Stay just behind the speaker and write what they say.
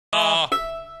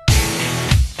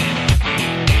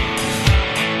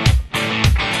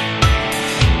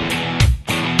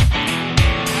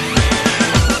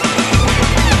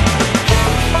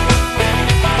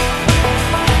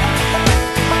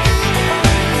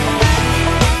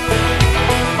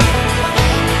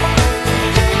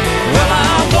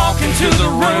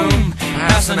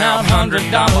passing out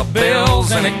 $100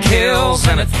 bills, and it kills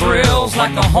and it thrills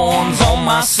like the horns on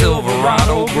my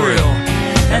Silverado grill.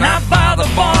 And I buy the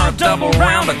bar a double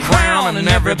round of Crown, and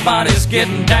everybody's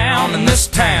getting down in this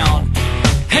town.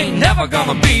 Ain't never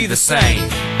gonna be the same,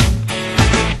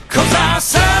 'cause I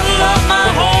saddle up my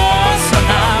horse and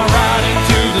I ride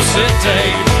into the city.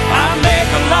 I make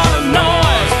a lot of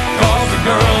noise 'cause the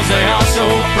girls, they are so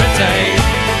pretty.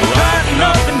 Riding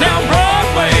up and down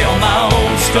Broadway on my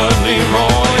old stud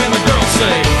Leroy, and the girls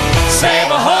say, save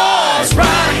a horse,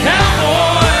 ride a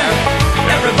cowboy.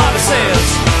 Everybody says,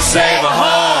 save a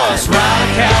horse, ride a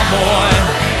cowboy.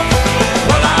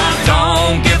 Well, I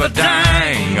don't give a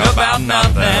dang about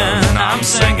nothing. I'm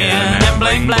singing and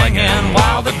bling-blinging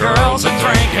while the girls are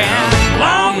drinking.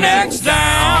 Long necks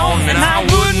down, and I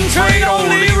wouldn't trade old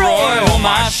Leroy or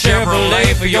my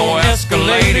Chevrolet for your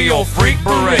Escalade or your freak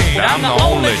parade. I'm the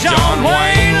only John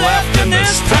Wayne left in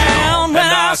this town.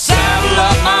 And I saddle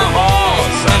up my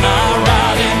horse and I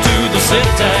ride into the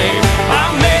city. I